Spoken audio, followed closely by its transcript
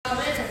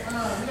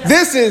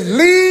This is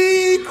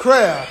Lee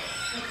Craft.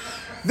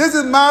 This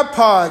is my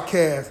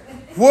podcast,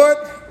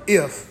 What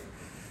If?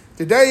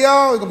 Today,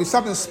 y'all, it's going to be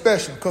something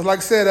special. Because like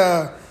I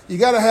said, you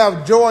got to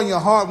have joy in your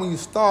heart when you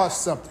start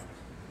something.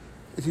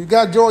 If you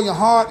got joy in your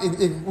heart, we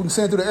can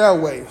send it through the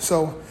airwaves.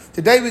 So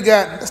today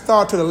let's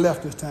start to the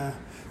left this time.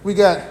 We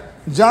got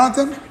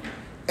Jonathan,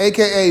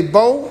 a.k.a.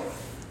 Bo.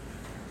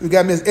 We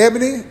got Miss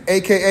Ebony,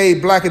 a.k.a.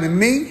 Blacker Than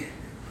Me.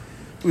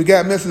 We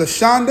got Miss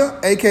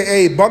LaShonda,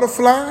 a.k.a.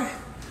 Butterfly.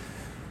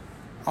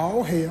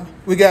 Oh, hell.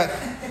 We got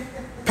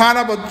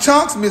Pineapple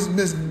Chunks,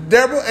 Miss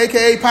Deborah,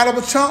 a.k.a.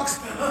 Pineapple Chunks.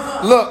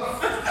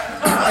 Look.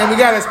 And we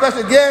got a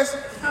special guest.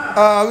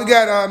 We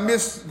got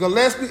Miss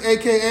Gillespie,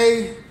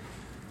 a.k.a.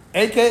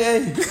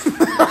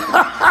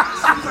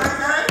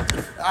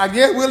 I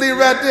guess we'll leave it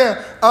right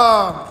there.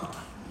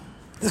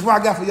 This is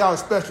what I got for y'all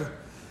special.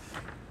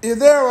 Is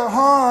there a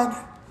heart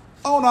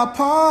on our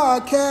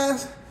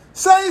podcast?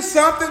 Say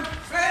something.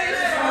 Say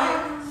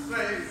something.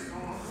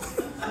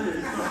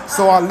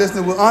 So our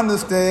listener will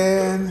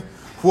understand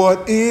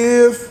what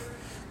if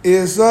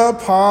is a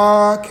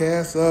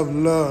podcast of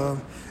love.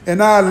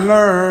 And I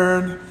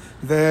learned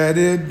that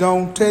it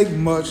don't take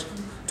much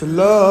to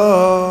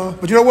love.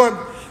 But you know what?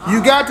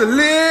 You got to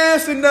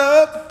listen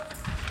up.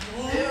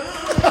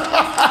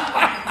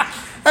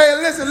 Hey,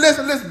 listen. This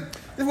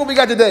is what we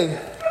got today.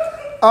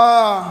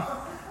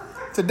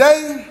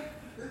 Today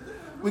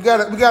we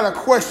got a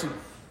question.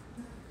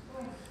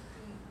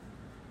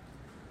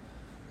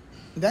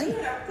 Dang.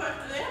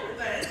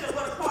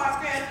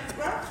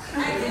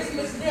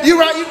 You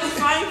right.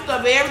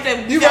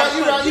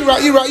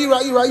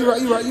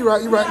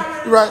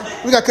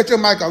 We gotta cut your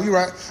mic off. You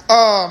right.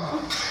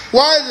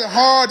 Why is it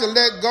hard to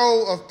let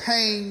go of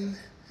pain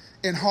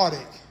and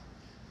heartache?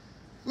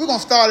 We're gonna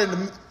start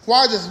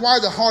why is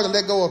it hard to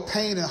let go of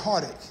pain and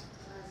heartache?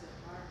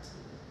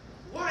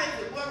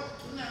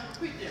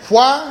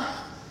 Why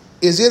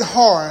is it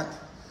hard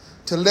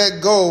to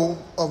let go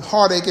of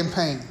heartache and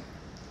pain?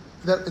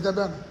 Is that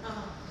better?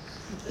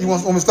 You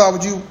want me to start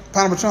with you,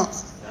 Pineapple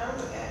Chunks?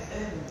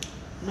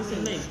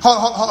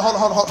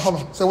 Hold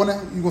on. So when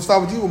you gonna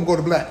start with you, or I'm gonna go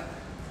to Black?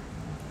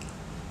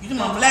 You talking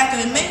about Blacker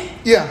Than Me?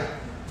 Yeah.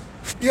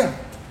 Miss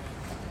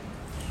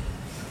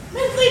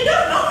Lee,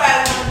 don't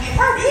nobody want to be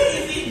hurt.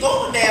 You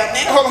going down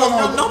there.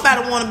 Don't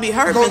nobody want to be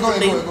hurt, Miss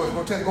Lee.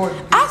 Go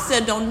ahead. I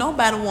said don't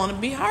nobody want to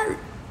be hurt.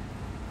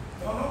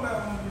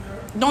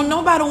 Don't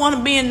nobody want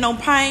to be in no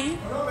pain.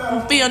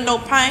 Don't feel no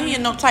pain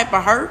and no type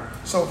of hurt.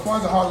 So why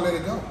is it hard to let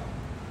it go?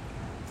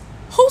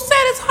 Who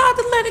said it's hard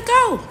to let it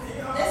go?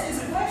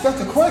 That's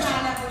the question.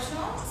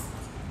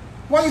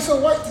 Why you so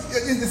white?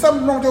 Is there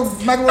something wrong with your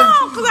macaroni?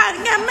 No, because I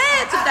got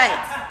mad today.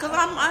 Because I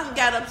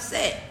got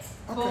upset.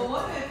 Okay. But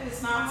what if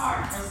it's not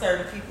hard for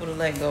certain people to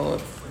let go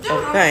of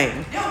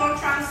pain? That's what I'm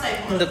trying to say.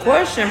 The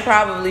question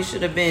probably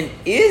should have been,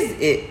 is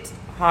it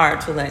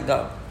hard to let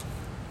go?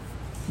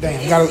 Damn,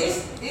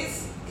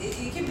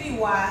 it can be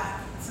why,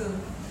 too.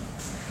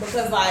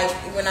 Because, like,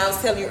 when I was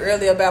telling you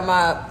earlier about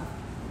my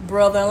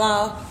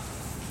brother-in-law,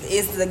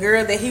 it's the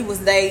girl that he was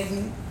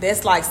dating.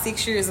 That's like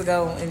 6 years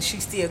ago, and she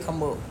still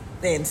come up.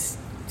 Then,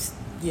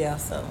 yeah,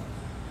 so.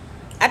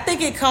 I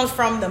think it comes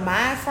from the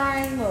mind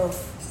frame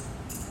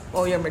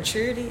or your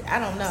maturity. I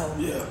don't know.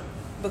 Yeah.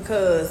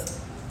 Because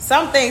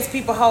some things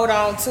people hold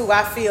on to,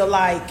 I feel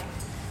like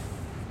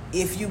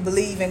if you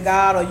believe in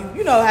God or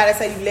you know how they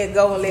say you let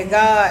go and let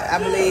God, I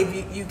believe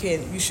you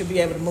should be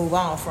able to move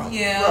on from it.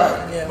 Yeah.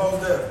 Right. Yeah.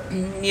 Most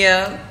definitely.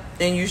 Yeah.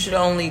 And you should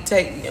only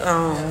take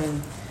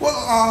what's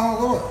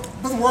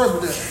the word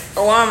with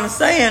that? what I'm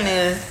saying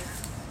is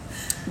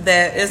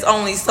that it's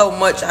only so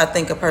much I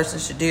think a person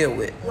should deal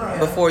with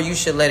before you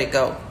should let it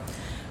go.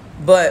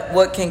 But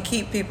what can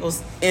keep people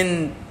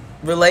in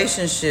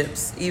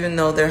relationships, even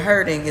though they're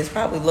hurting, is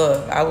probably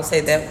love. I would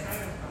say that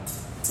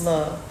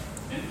love.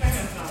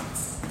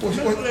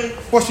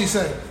 What she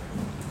say?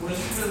 When you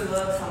really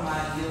love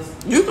somebody,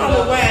 You gonna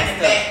go wind it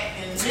back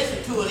and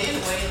listen to it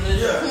anyway. And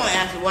listen to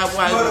answer why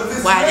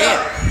that.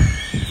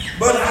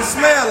 But if it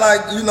smell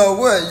like, you know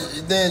what,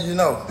 then you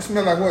know. It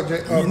smell like what,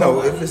 Jay? You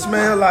know, if it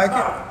smell like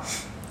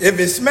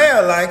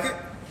it,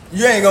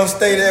 you ain't gonna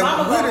stay there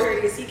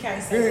with it. He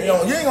can't say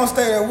You ain't gonna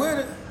stay there with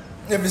it.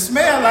 If it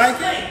smell like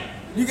it,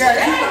 you got to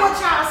keep it. what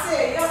y'all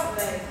said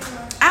yesterday.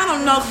 I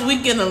don't know if we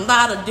get a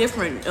lot of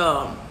different,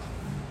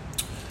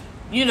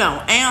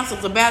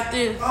 answers about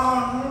this.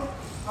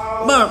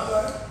 But,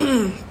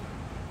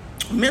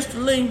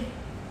 Mr. Lee,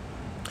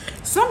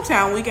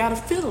 sometimes we gotta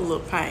feel a little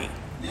pain.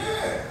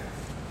 Yeah.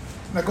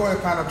 Now go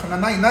ahead, Pineapple. Now,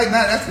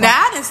 that's Now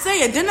I didn't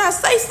say it. Didn't I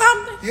say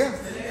something? Yeah.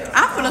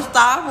 I'm finna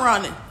start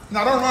running.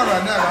 No, don't run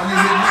right now.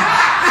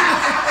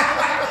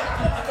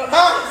 I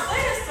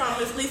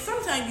Miss Lee,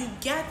 sometimes you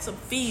got to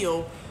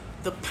feel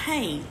the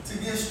pain. To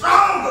get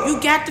stronger. You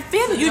got to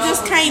feel it. You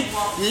just can't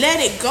let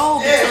it go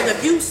because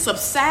if you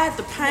subside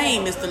the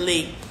pain, Mr.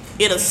 Lee,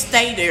 it'll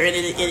stay there and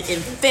it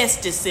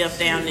infests itself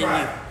down in you.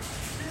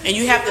 And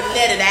you have to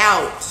let it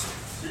out.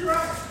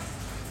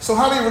 So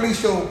how do you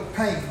release your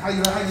pain? How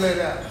you let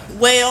it out?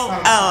 Well,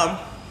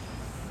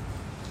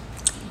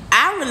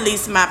 I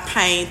release my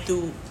pain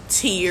through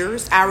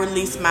tears. I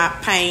release my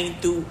pain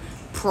through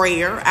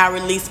prayer. I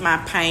release my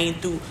pain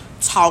through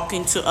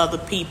talking to other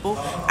people.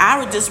 I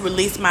would just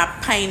release my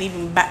pain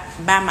even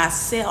by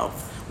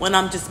myself. When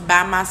I'm just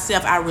by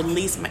myself, I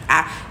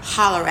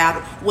holler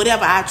out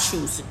whatever I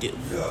choose to do.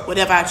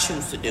 Whatever I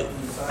choose to do.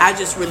 I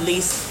just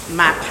release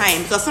my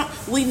pain. Because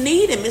we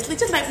need it, Miss Lee.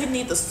 Just like we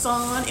need the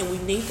sun and we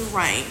need the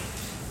rain.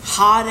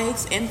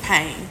 Heartaches and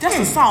pain. That's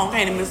a song,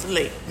 ain't it, Miss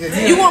Lee?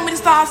 Yeah. You want me to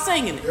start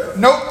singing it?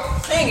 Nope.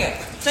 Sing it.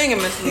 Sing it,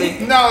 Miss Lee.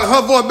 No,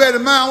 her voice better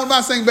than mine. What am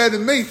I singing better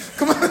than me?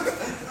 Come on.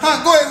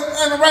 Huh, go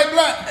ahead. Am I right,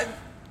 Black?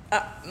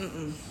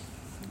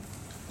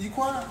 You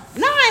quiet?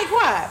 No, I ain't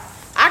quiet.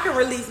 I can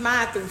release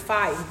mine through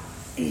fighting.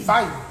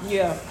 Fighting?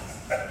 Yeah.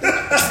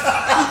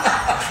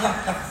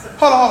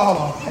 Hold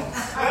on.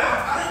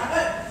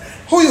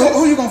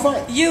 Who you gonna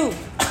fight? You.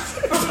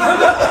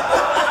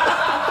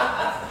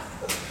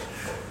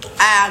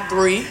 I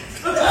agree.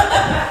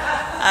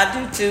 I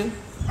do too.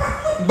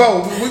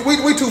 Bo,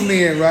 we two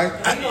men, right?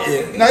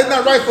 Yeah. Now it's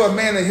not right for a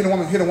man to hit a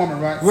woman,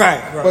 right?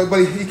 Right.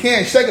 But he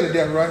can't shake her to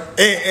death, right?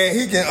 And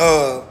he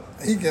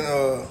can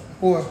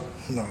What?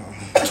 no.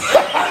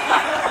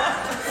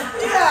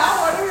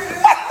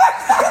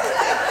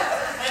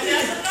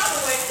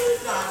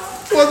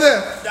 What's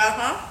that?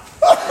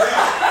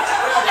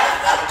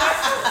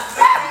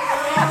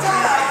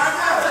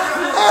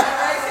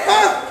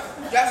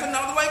 That's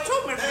another way too,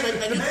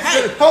 Mr. Lee.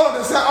 Hey. Hold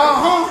on, say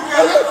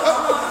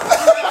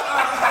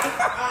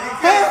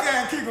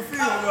Can't keep a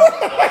feeling up.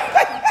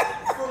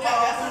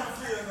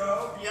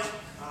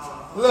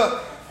 Look.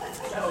 That's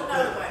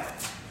another way.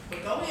 But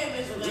go ahead,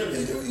 Mr.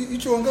 Lee. You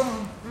chewing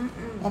gum?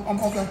 I'm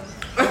okay.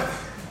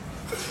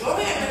 Go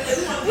ahead, Mr.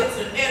 Lee. We want to get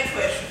to the next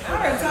question.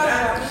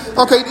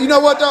 Okay, you know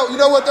what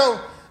though?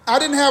 I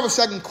didn't have a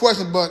second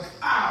question, but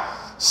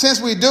since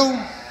we do,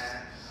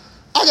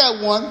 I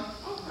got one.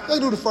 Let's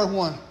do the first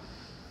one.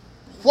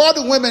 Why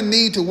do women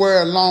need to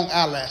wear long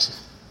eyelashes?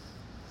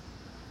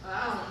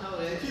 I don't know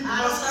that.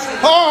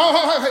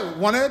 Hey,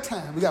 one at a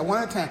time. We got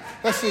one at a time.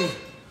 Let's see.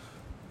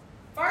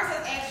 First,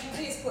 let's ask you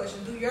this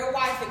question: do your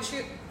wife and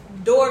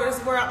daughters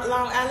wear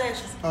long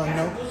eyelashes? No.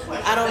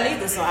 I don't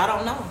either, so I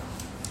don't know.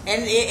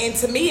 And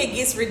to me, it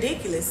gets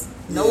ridiculous.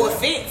 No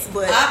offense,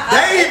 but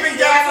They even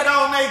got it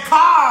on their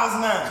cars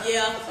now.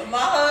 yeah. My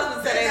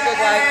husband said they look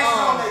like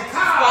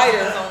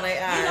spiders on their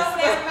eyes. You know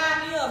what that remind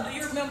me of? Do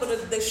you remember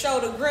the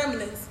show The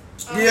Gremlins?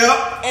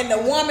 Yep. And the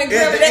woman At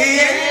gremlin, the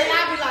end. and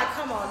I be like,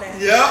 come on now.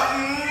 Yep.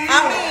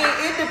 I mean,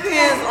 it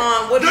depends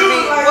on what you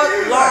mean. like What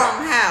you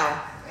long?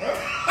 How?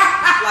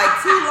 Like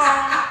too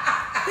long?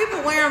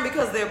 People wear them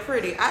because they're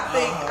pretty. I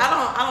think I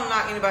don't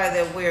knock anybody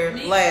that wear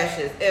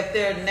lashes if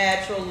they're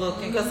natural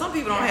looking. Because some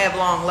people don't have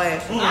long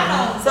lashes.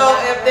 So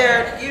if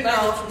they're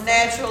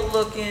natural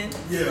looking,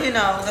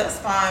 that's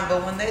fine.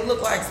 But when they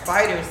look like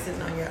spiders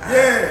sitting on your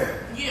eyes,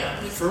 Yeah.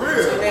 For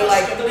real. they're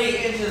like 3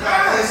 inches.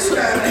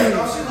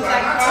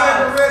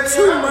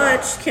 Too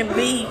much can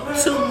be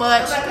too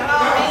much.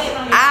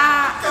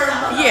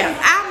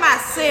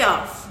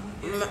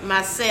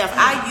 Myself,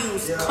 I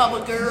use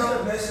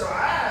CoverGirl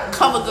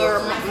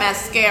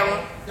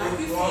mascara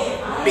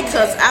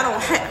because I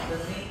don't have.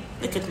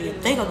 Look at me,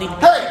 they gonna need.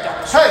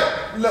 Hey,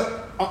 look.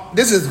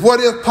 This is What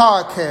If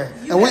podcast,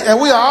 and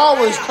we are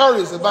always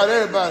courteous about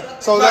everybody.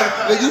 So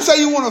like you say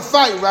you want to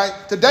fight, right?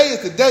 Today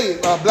is the day,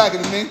 Blacker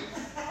than me.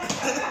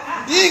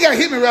 You ain't gotta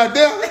hit me right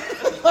there.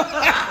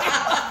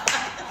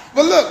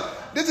 But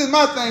look, this is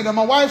my thing. Though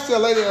my wife said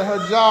later at her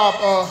job,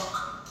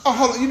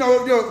 hold on, I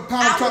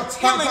was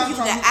telling you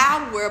that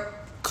I wear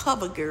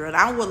CoverGirl, and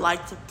I would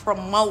like to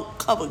promote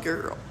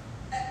CoverGirl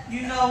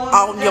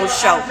on your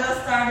show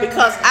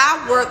because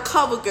I wear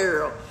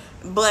CoverGirl,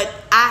 but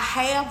I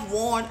have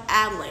worn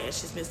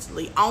eyelashes, Mr.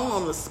 Lee,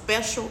 on a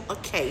special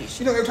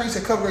occasion. You know, every time you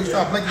say CoverGirl, you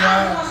start blinking your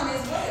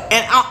eyes.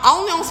 And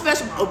only on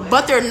special,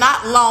 but they're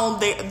not long.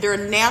 They're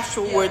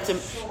natural, where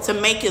to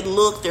make it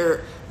look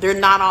they're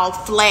not all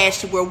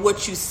flashy. Where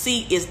what you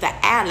see is the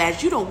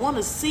eyelash. You don't want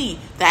to see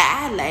the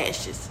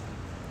eyelashes.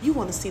 You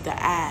want to see the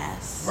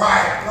eyes.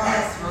 Right.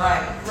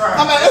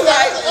 I mean,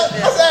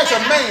 let's ask a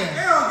man.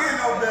 They don't get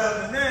no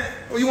better than that.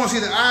 Well, you want to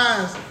see the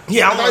eyes?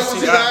 Yeah, I want to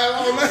You see the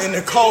eyes. And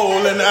the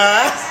coal in the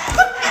eyes.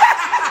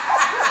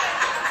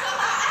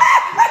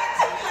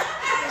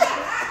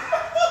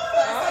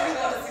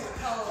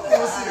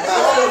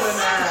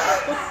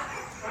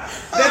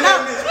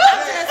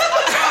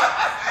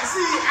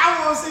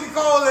 I want to see the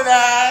coal in the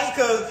eyes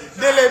because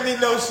they let me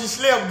know she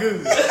slept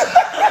good. No, they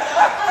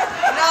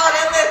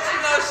let you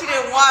know she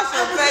didn't wash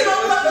her face when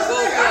she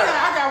woke up.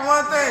 I got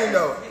one thing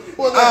though.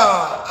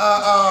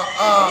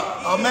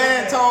 A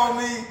man told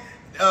me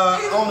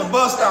on the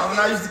bus stop when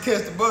I used to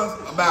catch the bus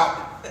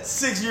about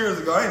 6 years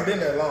ago. I ain't been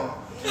there long.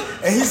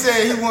 And he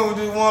said he went with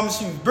this woman.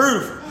 She was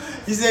beautiful.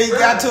 He said he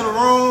got to the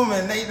room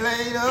and they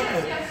laid up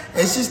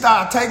and she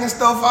started taking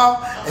stuff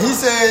off. And he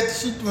said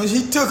when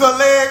she took her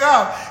leg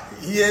off,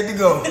 he had to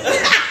go.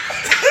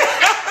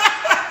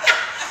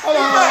 Hold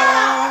on.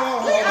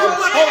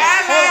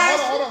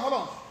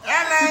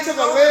 Eyelash took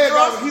a leg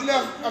off. He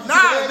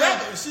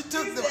left. She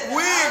took the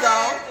wig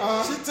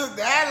off. She took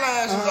the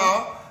eyelashes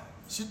off.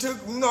 She took,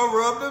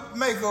 rubbed the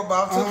makeup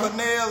off, took her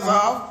nails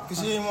off,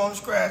 because she didn't want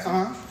to scratch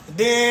them.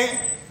 Then,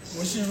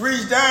 when she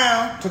reached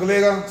down, took a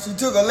leg off? She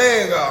took a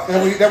leg off.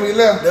 That when he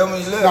left? That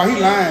when he left. No, he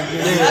lying.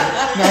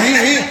 Yeah. No,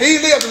 he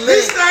left the leg.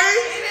 He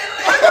stayed.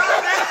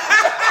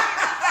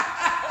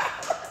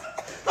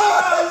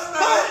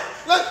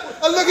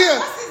 Look here.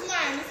 What's his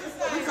name?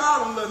 We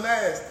call him Lil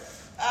Nasty.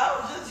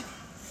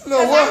 No,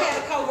 I what?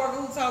 had a coworker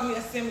who told me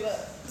a similar.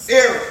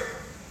 Eric.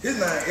 His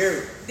name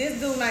Eric. This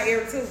dude named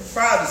Eric too.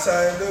 Probably the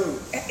same dude.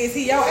 Is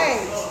he your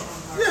age?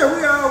 Yeah,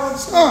 we all went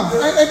to school.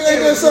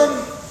 Ain't there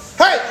something?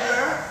 Hey!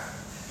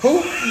 Who?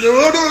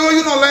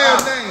 You know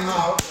last name.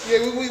 Yeah,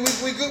 we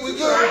good. We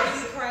good.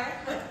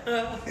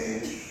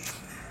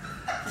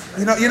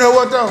 You know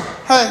what though?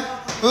 Hey,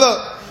 look.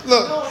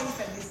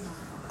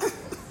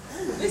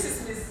 This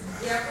is Miss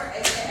Deborah,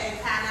 aka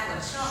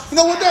Pineapple Chunk. You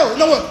know what though? You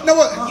know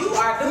what? You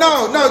are doing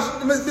No,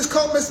 Miss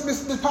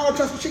Power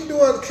Trust, she can do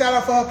a shout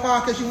out for her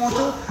podcast you want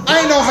to. I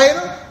ain't no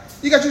hater.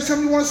 You got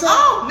something you want to say?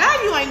 Oh, now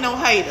you ain't no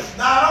hater.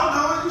 Nah, don't do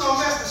it. You gonna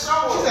mess the show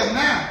up. She said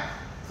now.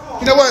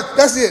 You know what?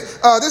 That's it.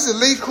 This is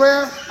Lee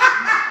Craft.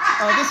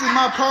 This is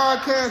my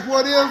podcast.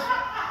 What if?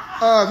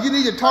 If you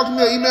need to talk to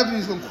me or email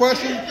me some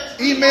questions,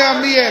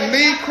 email me at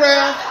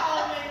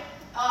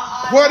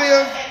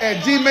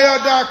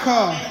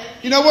leecraft@gmail.com.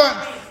 You know what?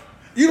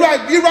 You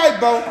right,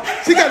 Bo.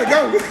 She gotta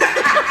go.